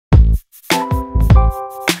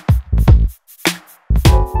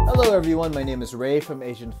Hello everyone, my name is Ray from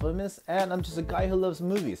Asian Filmist, and I'm just a guy who loves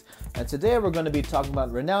movies. And today we're going to be talking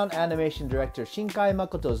about renowned animation director Shinkai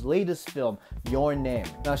Makoto's latest film, Your Name.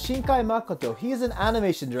 Now Shinkai Makoto, he's an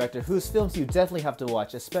animation director whose films you definitely have to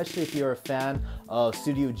watch, especially if you're a fan of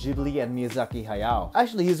Studio Ghibli and Miyazaki Hayao.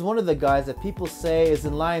 Actually, he's one of the guys that people say is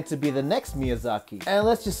in line to be the next Miyazaki. And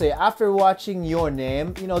let's just say, after watching Your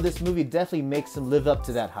Name, this movie definitely makes him live up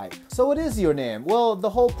to that hype. So what is Your Name? Well, the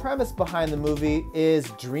whole premise behind the movie is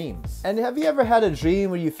dreams. And have you ever had a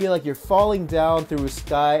dream where you feel like you're falling down through a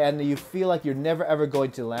sky and you feel like you're never ever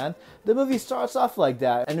going to land? The movie starts off like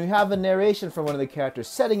that, and we have a narration from one of the characters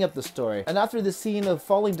setting up the story. And after the scene of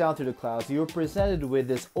falling down through the clouds, you are presented with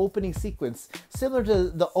this opening sequence similar to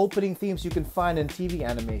the opening themes you can find in TV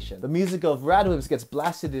animation. The music of Radwimps gets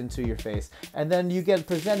blasted into your face, and then you get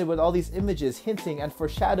presented with all these images hinting and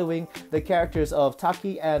foreshadowing the characters of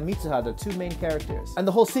Taki and Mitsuha, the two main characters. And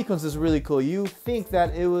the whole sequence is really cool. You think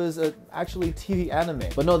that it was actually TV anime,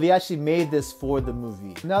 but no, they actually made this for the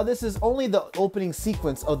movie. Now this is only the opening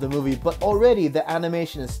sequence of the movie, but already the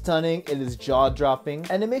animation is stunning, it is jaw-dropping,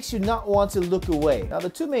 and it makes you not want to look away. Now the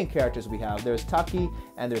two main characters we have, there's Taki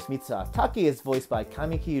and there's Mitsuha. Taki is voiced by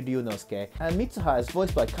Kamiki Ryunosuke, and Mitsuha is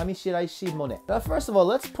voiced by Kamishiraishi Mone. Now first of all,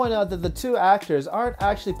 let's point out that the two actors aren't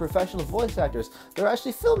actually professional voice actors, they're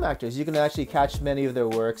actually film actors. You can actually catch many of their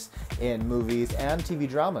works in movies and TV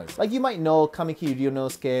dramas. Like you might know Kamiki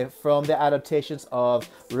Ryunosuke from the adaptations of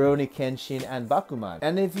Rurouni Kenshin and Bakuman.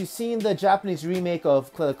 And if you've seen the Japanese remake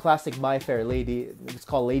of the classic My Fair Lady, it's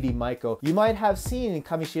called Lady Maiko, you might have seen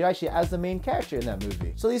Kamishiraishi as the main character in that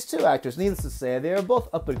movie. So these two actors, needless to say, they are both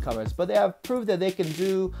up-and-comers, but they have proved that they can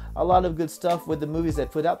do a lot of good stuff with the movies they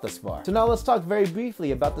put out thus far. So now let's talk very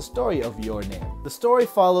briefly about the story of Your Name. The story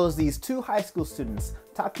follows these two high school students,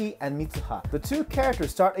 Taki and Mitsuha. The two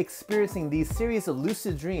characters start experiencing these series of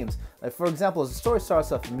lucid dreams. Like for example, the story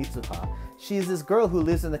starts off with Mitsuha. She's this girl who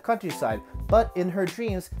lives in the countryside, but in her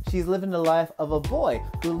dreams, she's living the life of a boy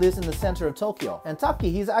who lives in the center of Tokyo. And Taki,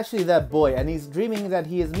 he's actually that boy, and he's dreaming that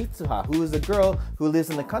he is Mitsuha, who is the girl who lives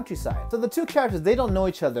in the countryside. So the two characters, they don't know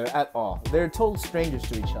each other at all. They're total strangers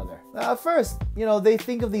to each other. Now at first, they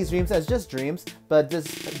think of these dreams as just dreams, but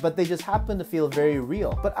they just happen to feel very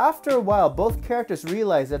real. But after a while, both characters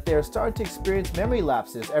realize that they're starting to experience memory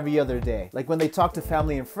lapses every other day. Like when they talk to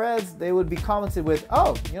family and friends, they would be commented with,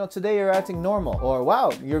 oh, today you're acting normal, or wow,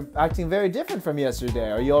 you're acting very different from yesterday,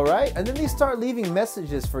 are you alright? And then they start leaving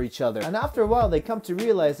messages for each other, and after a while they come to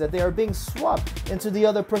realize that they are being swapped into the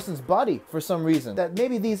other person's body for some reason, that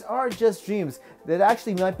maybe these aren't just dreams, that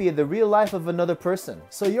actually might be the real life of another person.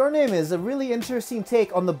 So Your Name is a really interesting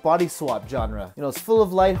take on the body swap genre. It's full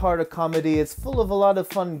of lighthearted comedy, it's full of a lot of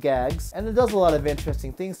fun gags, and it does a lot of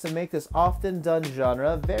interesting things to make this often done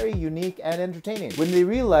genre very unique and entertaining. When they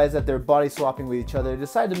realize that they're body swapping with each other, they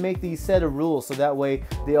decide to make these set of rules so that way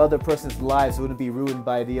the other person's lives wouldn't be ruined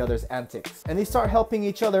by the other's antics. And they start helping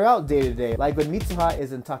each other out day to day. Like when Mitsuha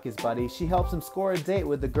is in Taki's body, she helps him score a date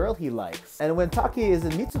with the girl he likes. And when Taki is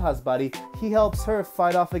in Mitsuha's body, he helps her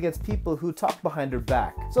fight off against people who talk behind her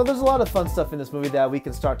back. So there's a lot of fun stuff in this movie that we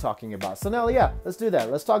can start talking about. So now, yeah, let's do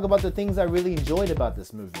that. Let's talk about the things I really enjoyed about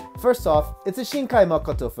this movie. First off, it's a Shinkai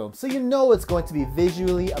Makoto film, so it's going to be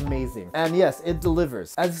visually amazing. And yes, it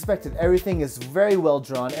delivers. As expected, everything is very well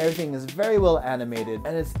drawn, everything is very well animated,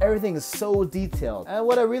 and everything is so detailed. And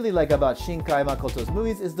what I really like about Shinkai Makoto's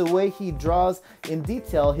movies is the way he draws in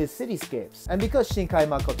detail his cityscapes. And because Shinkai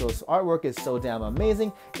Makoto's artwork is so damn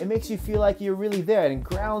amazing, it makes you feel like you're really there and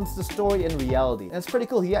grounds the story in reality. And it's pretty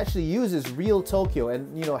cool, he actually uses real Tokyo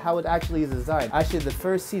and how it actually is designed. Actually, the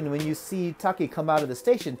first scene when you see Taki come out of the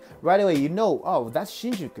station, right away oh, that's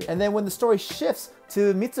Shinjuku. And then when the story shifts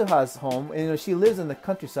to Mitsuha's home, she lives in the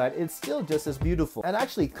countryside, it's still just as beautiful. And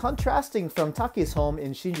actually, contrasting from Taki's home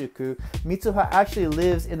in Shinjuku, Mitsuha actually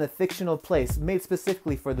lives in a fictional place made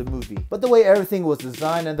specifically for the movie. But the way everything was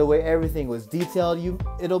designed and the way everything was detailed,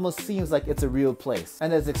 it almost seems like it's a real place.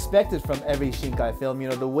 And as expected from every Shinkai film,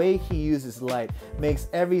 the way he uses light makes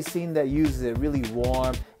every scene that uses it really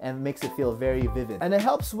warm and makes it feel very vivid. And it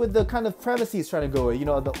helps with the kind of premise he's trying to go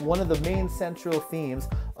with. One of the main central themes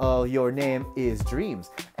of Your Name is dreams.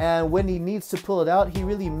 And when he needs to pull it out, he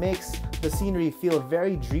really makes the scenery feel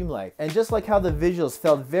very dreamlike. And just like how the visuals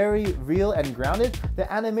felt very real and grounded,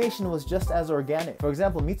 the animation was just as organic. For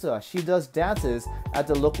example, Mitsuha, she does dances at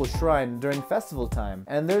the local shrine during festival time.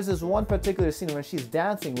 And there's this one particular scene where she's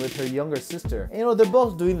dancing with her younger sister. And, they're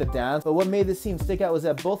both doing the dance, but what made the scene stick out was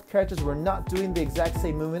that both characters were not doing the exact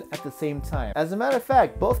same movement at the same time. As a matter of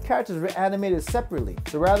fact, both characters were animated separately.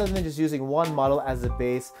 So rather than just using one model as the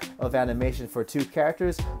base of animation for two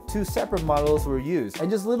characters, two separate models were used.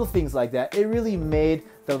 And just little things like that, it really made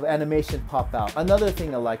the animation pop out. Another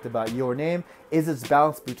thing I liked about Your Name is its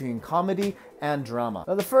balance between comedy and drama.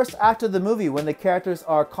 Now the first act of the movie, when the characters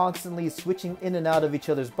are constantly switching in and out of each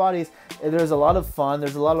other's bodies, there's a lot of fun,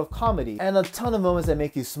 there's a lot of comedy, and a ton of moments that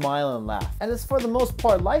make you smile and laugh. And it's for the most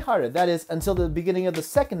part lighthearted, that is, until the beginning of the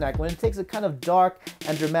second act when it takes a kind of dark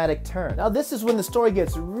and dramatic turn. Now this is when the story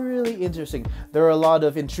gets really interesting. There are a lot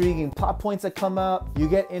of intriguing plot points that come out, you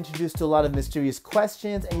get introduced to a lot of mysterious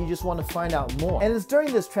questions, and you just want to find out more. And it's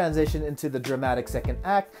during this transition into the dramatic second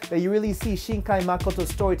act that you really see Shinkai Makoto's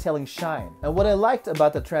storytelling shine. And what I liked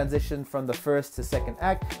about the transition from the first to second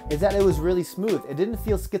act is that it was really smooth. It didn't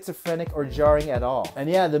feel schizophrenic or jarring at all. And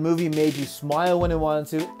yeah, the movie made you smile when it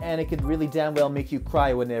wanted to, and it could really damn well make you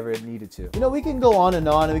cry whenever it needed to. You know, we can go on,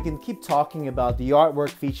 and we can keep talking about the artwork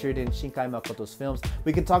featured in Shinkai Makoto's films.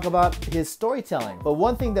 We can talk about his storytelling. But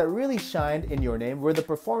one thing that really shined in Your Name were the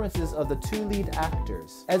performances of the two lead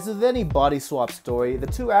actors. As with any body swap story, the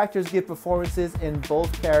two actors give performances in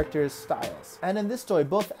both characters' styles. And in this story,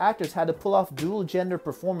 both actors had to pull off dual gender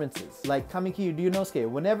performances. Like Kamiki Ryunosuke,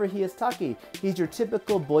 whenever he is Taki, he's your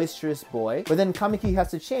typical boisterous boy, but then Kamiki has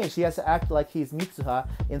to change. He has to act like he's Mitsuha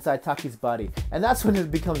inside Taki's body. And that's when it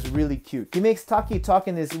becomes really cute. He makes Taki talk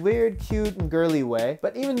in this weird, cute, and girly way,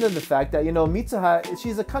 but even though the fact that, you know, Mitsuha,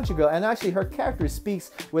 she's a country girl, and actually her character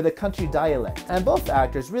speaks with a country dialect. And both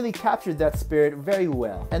actors really captured that spirit very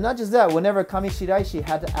well. And not just that, whenever Kamishiraishi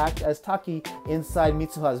had to act as Taki inside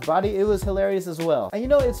Mitsuha's body, it was hilarious as well. And you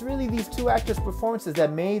know, it's really these two actors' performances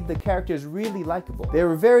that made the characters really likable. They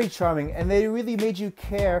were very charming, and they really made you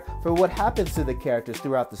care for what happens to the characters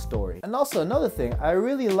throughout the story. And also another thing, I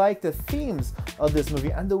really like the themes of this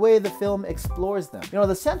movie and the way the film explores them. You know,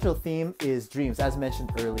 the central theme is dreams, as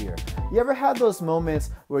mentioned earlier. You ever had those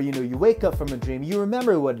moments where, you know, you wake up from a dream, you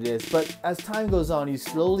remember what it is, but as time goes on, you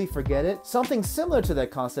slowly forget it? Something similar to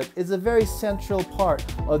that concept is a very central part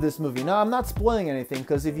of this movie. Now, I'm not spoiling anything,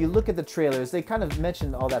 because if you look at the trailers, they kind of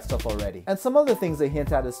mentioned all that stuff already. And some other things they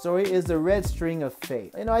hint at the story is the red string of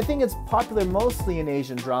fate. You know, I think it's popular mostly in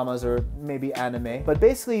Asian dramas or maybe anime, but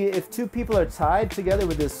basically if two people are tied together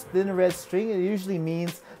with this thin red string, it usually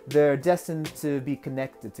means they're destined to be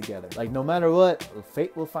connected together. Like, no matter what,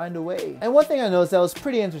 fate will find a way. And one thing I noticed that was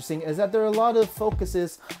pretty interesting is that there are a lot of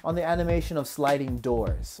focuses on the animation of sliding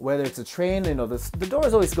doors. Whether it's a train, you know, the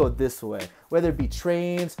doors always go this way. Whether it be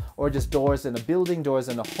trains or just doors in a building, doors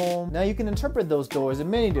in a home. Now you can interpret those doors in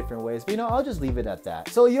many different ways, but you know, I'll just leave it at that.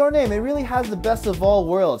 So Your Name, it really has the best of all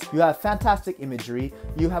worlds. You have fantastic imagery,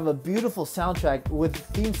 you have a beautiful soundtrack with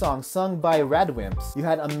theme songs sung by Radwimps, you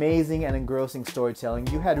had amazing and engrossing storytelling,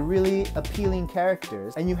 you had really appealing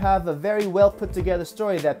characters, and you have a very well put together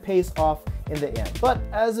story that pays off in the end. But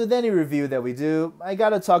as with any review that we do, I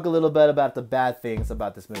gotta talk a little bit about the bad things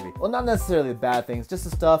about this movie. Well, not necessarily the bad things, just the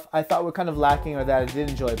stuff I thought were kind of lacking or that I did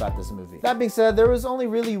enjoy about this movie. That being said, there was only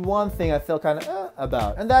really one thing I felt kind of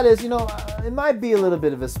about, and that is, you know, it might be a little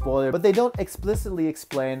bit of a spoiler, but they don't explicitly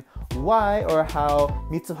explain why or how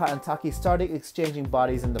Mitsuha and Taki started exchanging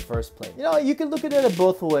bodies in the first place. You know, you could look at it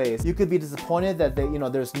both ways. You could be disappointed that they, you know,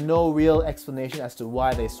 there's no real explanation as to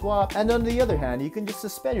why they swap, and on the other hand, you can just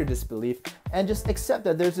suspend your disbelief and just accept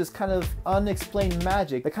that there's this kind of unexplained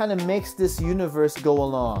magic that kind of makes this universe go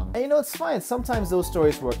along. And you know, it's fine. Sometimes those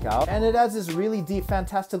stories work out, and it adds this really deep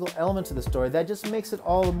fantastical element to the story that just makes it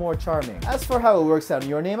all the more charming. As for how it works out in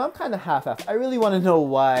Your Name, I'm kind of half-half. I really want to know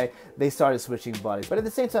why they started switching bodies, but at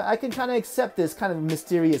the same time, I can kind of accept this kind of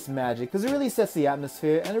mysterious magic because it really sets the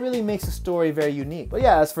atmosphere and it really makes the story very unique. But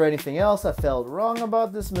yeah, as for anything else I felt wrong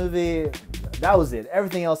about this movie, that was it.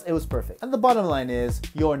 Everything else, it was perfect. And the bottom line is,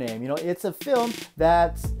 Your Name. You know, it's a film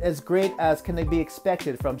that's as great as can be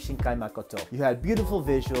expected from Shinkai Makoto. You had beautiful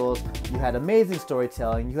visuals, you had amazing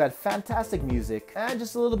storytelling, you had fantastic music, and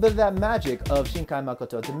just a little bit of that magic of Shinkai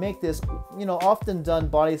Makoto to make this, you know, often done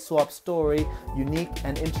body swap story unique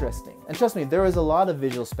and interesting. And trust me, there is a lot of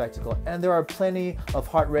visual spectacle, and there are plenty of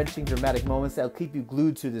heart-wrenching dramatic moments that'll keep you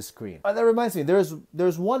glued to the screen. But that reminds me,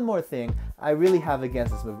 there's one more thing I really have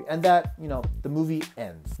against this movie, and that, you know, the movie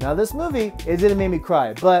ends. Now this movie, it didn't make me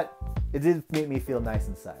cry, but it did make me feel nice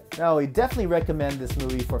inside. Now, we definitely recommend this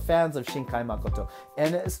movie for fans of Shinkai Makoto.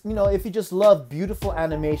 And it's, you know, if you just love beautiful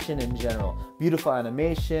animation in general, beautiful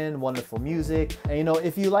animation, wonderful music, and you know,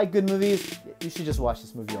 if you like good movies, you should just watch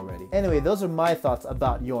this movie already. Anyway, those are my thoughts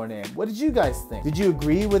about Your Name. What did you guys think? Did you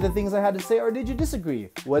agree with the things I had to say, or did you disagree?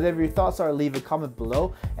 Whatever your thoughts are, leave a comment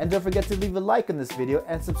below, and don't forget to leave a like on this video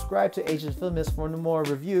and subscribe to Asian Filmist for more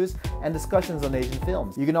reviews and discussions on Asian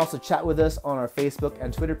films. You can also chat with us on our Facebook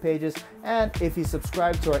and Twitter pages, And if you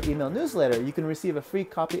subscribe to our email newsletter, you can receive a free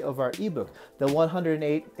copy of our ebook, The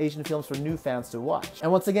 108 Asian Films for New Fans to Watch.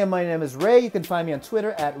 And once again, my name is Ray. You can find me on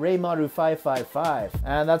Twitter at RayMaru555.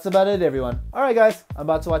 And that's about it, everyone. Alright guys, I'm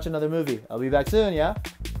about to watch another movie. I'll be back soon, yeah?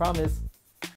 Promise.